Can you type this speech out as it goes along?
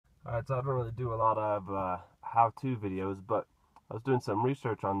Alright, so I don't really do a lot of how-to videos, but I was doing some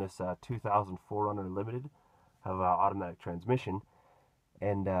research on this 2000 4Runner Limited of automatic transmission,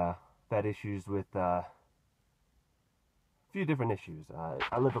 and had issues with a few different issues.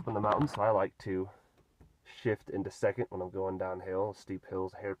 I live up in the mountains, so I like to shift into second when I'm going downhill, steep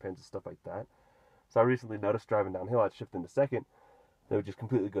hills, hairpins, and stuff like that. So I recently noticed driving downhill, I'd shift into second, they would just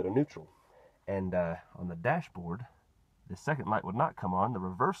completely go to neutral. And on the dashboard, the second light would not come on, the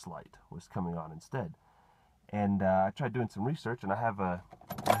reverse light was coming on instead. And I tried doing some research, and I have a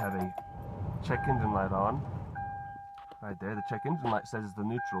check engine light on right there. The check engine light says it's the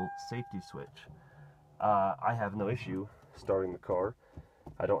neutral safety switch. I have no issue starting the car.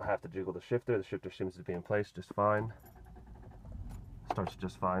 I don't have to jiggle the shifter. The shifter seems to be in place just fine. Starts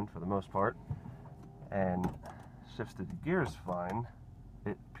just fine for the most part, and shifts to the gears fine.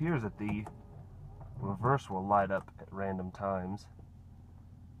 It appears that the reverse will light up at random times.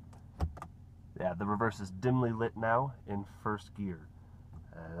 Yeah, the reverse is dimly lit now in first gear.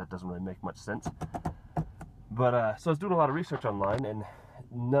 That doesn't really make much sense. But so I was doing a lot of research online, and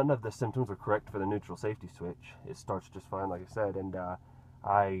none of the symptoms were correct for the neutral safety switch. It starts just fine, like I said, and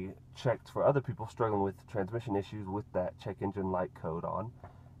I checked for other people struggling with transmission issues with that check engine light code on.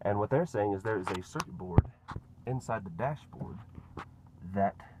 And what they're saying is there is a circuit board inside the dashboard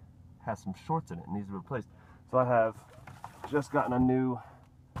that has some shorts in it and needs to be replaced. So I have just gotten a new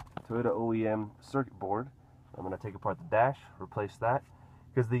Toyota OEM circuit board. I'm going to take apart the dash, replace that,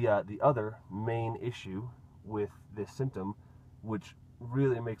 because the other main issue with this symptom, which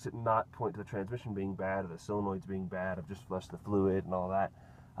really makes it not point to the transmission being bad or the solenoids being bad, I've just flushed the fluid and all that,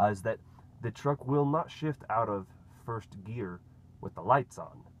 is that the truck will not shift out of first gear with the lights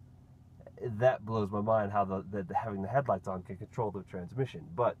on. That blows my mind how having the headlights on can control the transmission,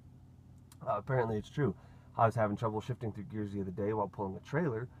 but apparently it's true. I was having trouble shifting through gears the other day while pulling a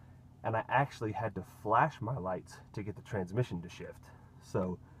trailer, and I actually had to flash my lights to get the transmission to shift.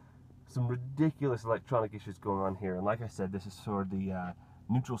 So some ridiculous electronic issues going on here, and like I said, this is for the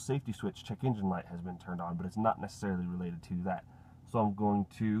neutral safety switch check engine light has been turned on, but it's not necessarily related to that. So I'm going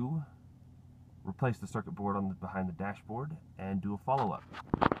to replace the circuit board on behind the dashboard and do a follow-up.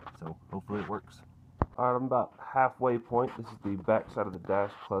 So hopefully it works. Alright, I'm about halfway point. This is the back side of the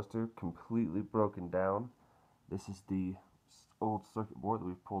dash cluster, completely broken down. This is the old circuit board that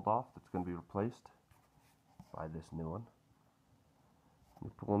we've pulled off that's going to be replaced by this new one.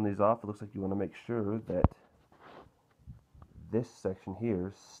 You're pulling these off, it looks like you want to make sure that this section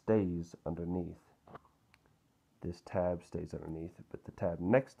here stays underneath. This tab stays underneath, but the tab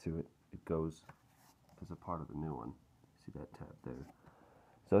next to it, it goes as a part of the new one. See that tab there?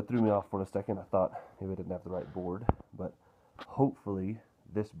 So it threw me off for a second. I thought maybe I didn't have the right board, but hopefully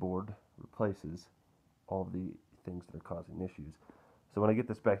this board replaces all of the things that are causing issues. So when I get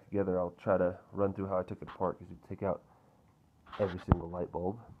this back together, I'll try to run through how I took it apart, because you take out every single light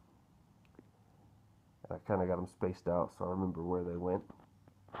bulb. And I kind of got them spaced out so I remember where they went.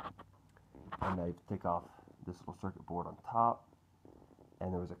 And I take off this little circuit board on top,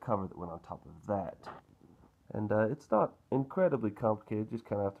 and there was a cover that went on top of that. And it's not incredibly complicated, just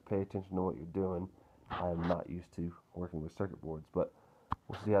kind of have to pay attention to what you're doing. I am not used to working with circuit boards, but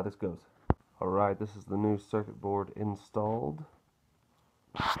we'll see how this goes. Alright, this is the new circuit board installed.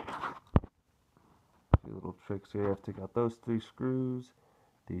 A few little tricks here. I have to take out those 3 screws,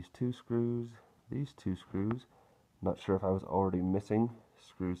 these 2 screws, these 2 screws. Not sure if I was already missing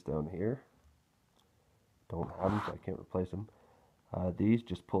screws down here. Don't have them, so I can't replace them. These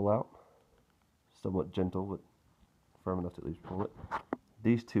just pull out. Somewhat gentle, but firm enough to at least pull it.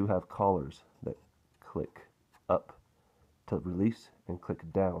 These 2 have collars that click up to release and click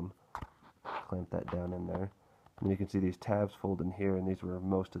down. Clamp that down in there. And you can see these tabs fold in here, and these were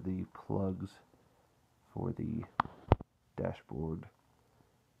most of the plugs for the dashboard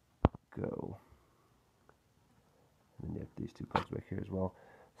go. And then you have these 2 plugs back here as well.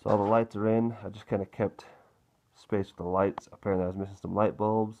 So all the lights are in. I just kind of kept space with the lights. Apparently I was missing some light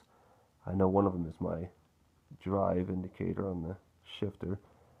bulbs. I know one of them is my drive indicator on the shifter.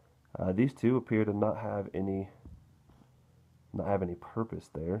 These 2 appear to not have any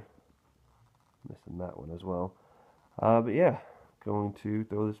purpose there. Missing that one as well. But yeah, going to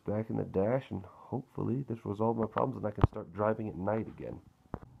throw this back in the dash, and hopefully this will resolve my problems and I can start driving at night again.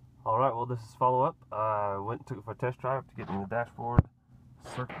 Alright, well, this is follow-up. I went and took it for a test drive to get in the dashboard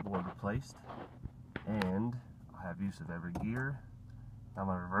circuit board replaced, and I have use of every gear. Now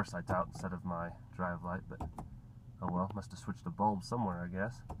my reverse light's out instead of my drive light, but oh well, must have switched the bulb somewhere, I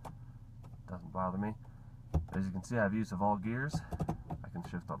guess. Doesn't bother me. But as you can see, I have use of all gears. I can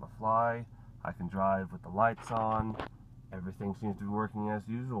shift on the fly, I can drive with the lights on, everything seems to be working as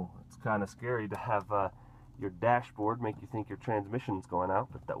usual. It's kind of scary to have your dashboard make you think your transmission's going out,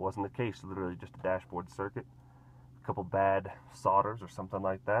 but that wasn't the case. Literally just a dashboard circuit, a couple bad solders or something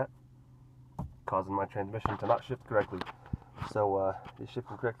like that, causing my transmission to not shift correctly. So it's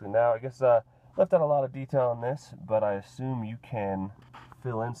shifting correctly now. I guess left out a lot of detail on this, but I assume you can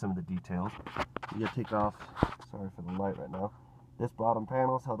fill in some of the details. You gotta take off, sorry for the light right now, this bottom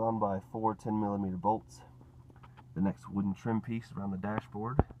panel is held on by 4 10mm bolts. The next wooden trim piece around the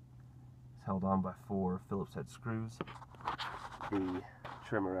dashboard is held on by 4 Phillips head screws. The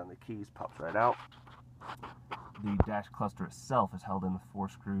trim around the keys pops right out. The dash cluster itself is held in with 4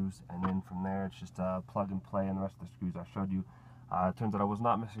 screws, and then from there it's just plug and play, and the rest of the screws I showed you. It turns out I was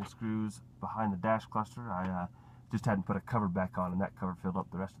not missing screws behind the dash cluster. I just hadn't put a cover back on, and that cover filled up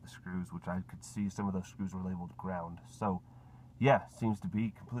the rest of the screws, which I could see some of those screws were labeled ground. So yeah, seems to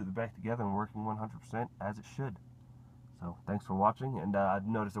be completely back together and working 100% as it should. So thanks for watching, and I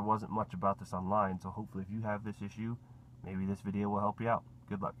noticed there wasn't much about this online, so hopefully if you have this issue, maybe this video will help you out.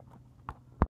 Good luck.